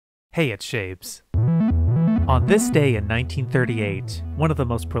Hey, it's Shabes. On this day in 1938, one of the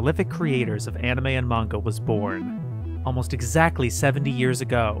most prolific creators of anime and manga was born. Almost exactly 70 years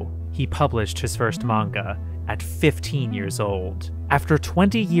ago, he published his first manga at 15 years old. After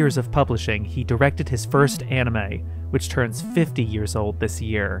 20 years of publishing, he directed his first anime, which turns 50 years old this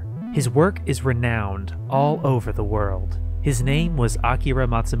year. His work is renowned all over the world. His name was Akira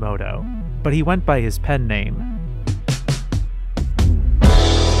Matsumoto, but he went by his pen name.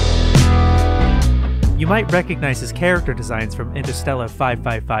 You might recognize his character designs from Interstellar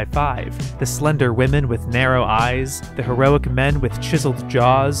 5555, the slender women with narrow eyes, the heroic men with chiseled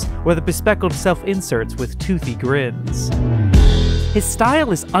jaws, or the bespectacled self-inserts with toothy grins. His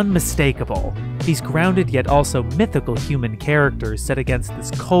style is unmistakable, these grounded yet also mythical human characters set against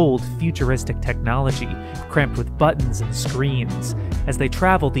this cold, futuristic technology, cramped with buttons and screens, as they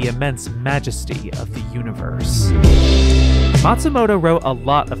travel the immense majesty of the universe. Matsumoto wrote a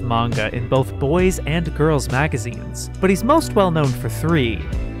lot of manga in both boys' and girls' magazines, but he's most well known for three: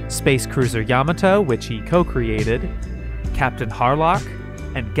 Space Cruiser Yamato, which he co-created, Captain Harlock,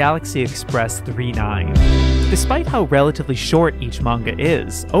 and Galaxy Express 39. Despite how relatively short each manga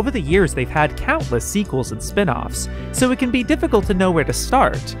is, over the years they've had countless sequels and spin-offs, so it can be difficult to know where to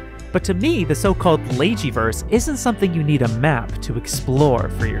start. But to me, the so-called Leiji-verse isn't something you need a map to explore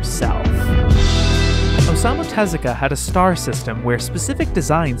for yourself. Osamu Tezuka had a star system where specific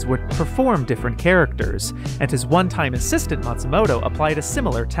designs would perform different characters, and his one-time assistant Matsumoto applied a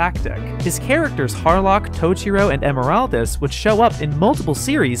similar tactic. His characters Harlock, Tochiro, and Emeraldus would show up in multiple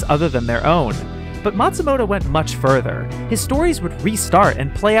series other than their own. But Matsumoto went much further. His stories would restart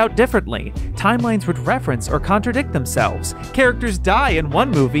and play out differently. Timelines would reference or contradict themselves. Characters die in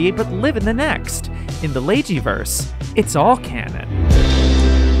one movie but live in the next. In the Leiji-verse, it's all canon.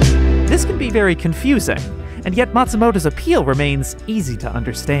 This can be very confusing, and yet Matsumoto's appeal remains easy to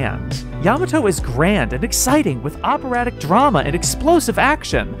understand. Yamato is grand and exciting, with operatic drama and explosive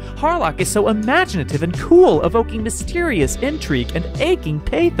action. Harlock is so imaginative and cool, evoking mysterious intrigue and aching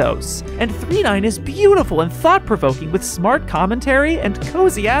pathos. And 39 is beautiful and thought-provoking, with smart commentary and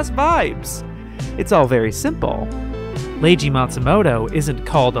cozy-ass vibes. It's all very simple. Leiji Matsumoto isn't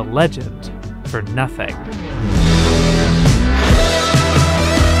called a legend for nothing.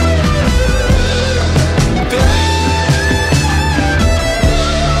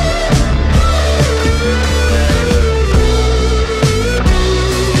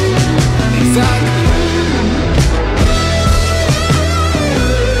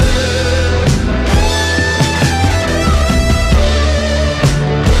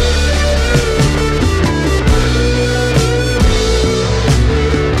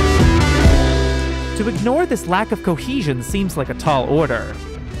 To ignore this lack of cohesion seems like a tall order,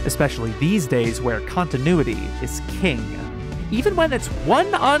 especially these days where continuity is king. Even when it's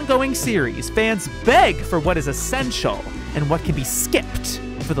one ongoing series, fans beg for what is essential and what can be skipped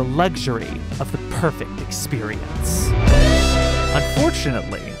for the luxury of the perfect experience.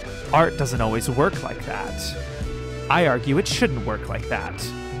 Unfortunately, art doesn't always work like that. I argue it shouldn't work like that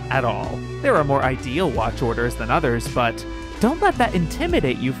at all. There are more ideal watch orders than others, but don't let that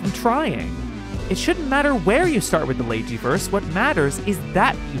intimidate you from trying. It shouldn't matter where you start with the Leiji-verse, what matters is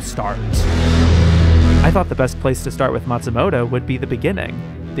that you start. I thought the best place to start with Matsumoto would be the beginning,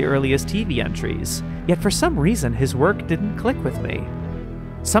 the earliest TV entries, yet for some reason his work didn't click with me.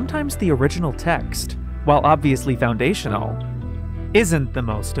 Sometimes the original text, while obviously foundational, isn't the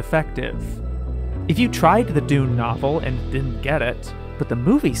most effective. If you tried the Dune novel and didn't get it, but the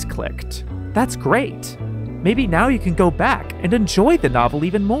movies clicked, that's great. Maybe now you can go back and enjoy the novel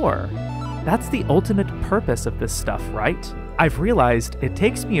even more. That's the ultimate purpose of this stuff, right? I've realized it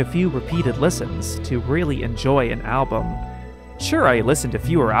takes me a few repeated listens to really enjoy an album. Sure, I listen to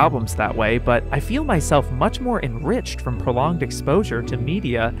fewer albums that way, but I feel myself much more enriched from prolonged exposure to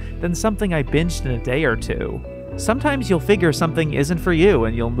media than something I binged in a day or two. Sometimes you'll figure something isn't for you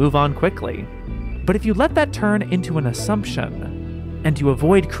and you'll move on quickly. But if you let that turn into an assumption, and you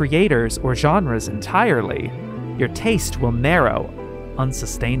avoid creators or genres entirely, your taste will narrow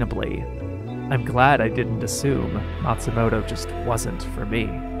unsustainably. I'm glad I didn't assume Matsumoto just wasn't for me.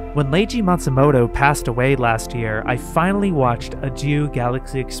 When Leiji Matsumoto passed away last year, I finally watched Adieu,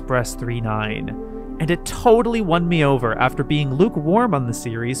 Galaxy Express 39, and it totally won me over after being lukewarm on the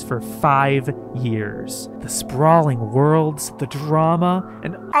series for 5 years. The sprawling worlds, the drama,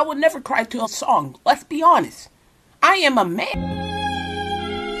 and I would never cry to a song, let's be honest. I am a man.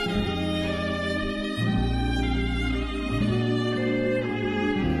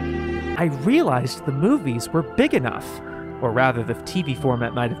 I realized the movies were big enough, or rather the TV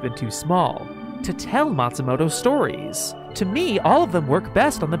format might have been too small. to tell Matsumoto stories. To me, all of them work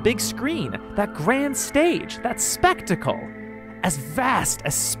best on the big screen, that grand stage, that spectacle, as vast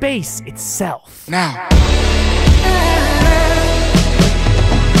as space itself. Now.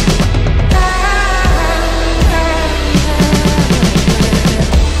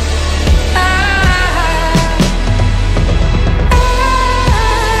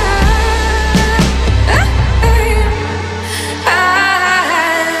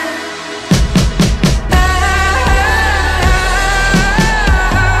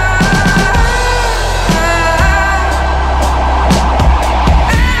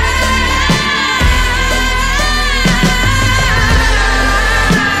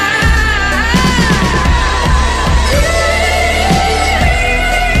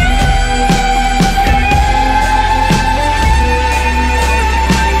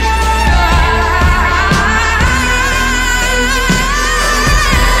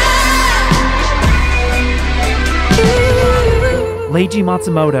 Leiji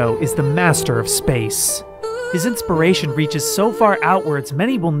Matsumoto is the master of space. His inspiration reaches so far outwards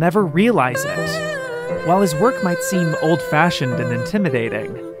many will never realize it. While his work might seem old-fashioned and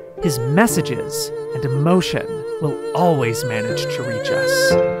intimidating, his messages and emotion will always manage to reach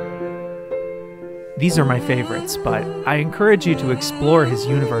us. These are my favorites, but I encourage you to explore his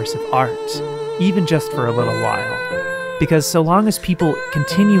universe of art, even just for a little while. Because so long as people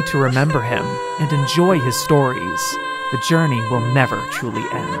continue to remember him and enjoy his stories, the journey will never truly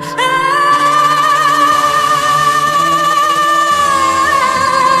end.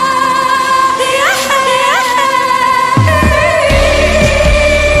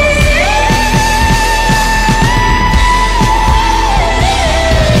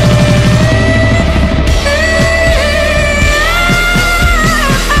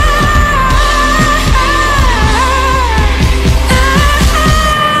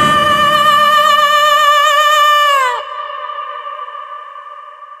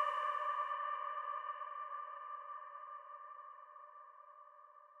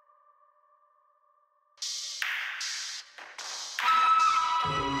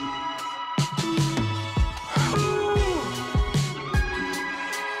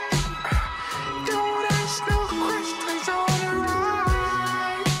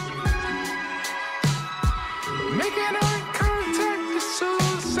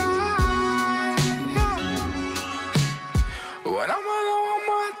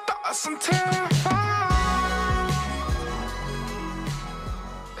 I'm terrified.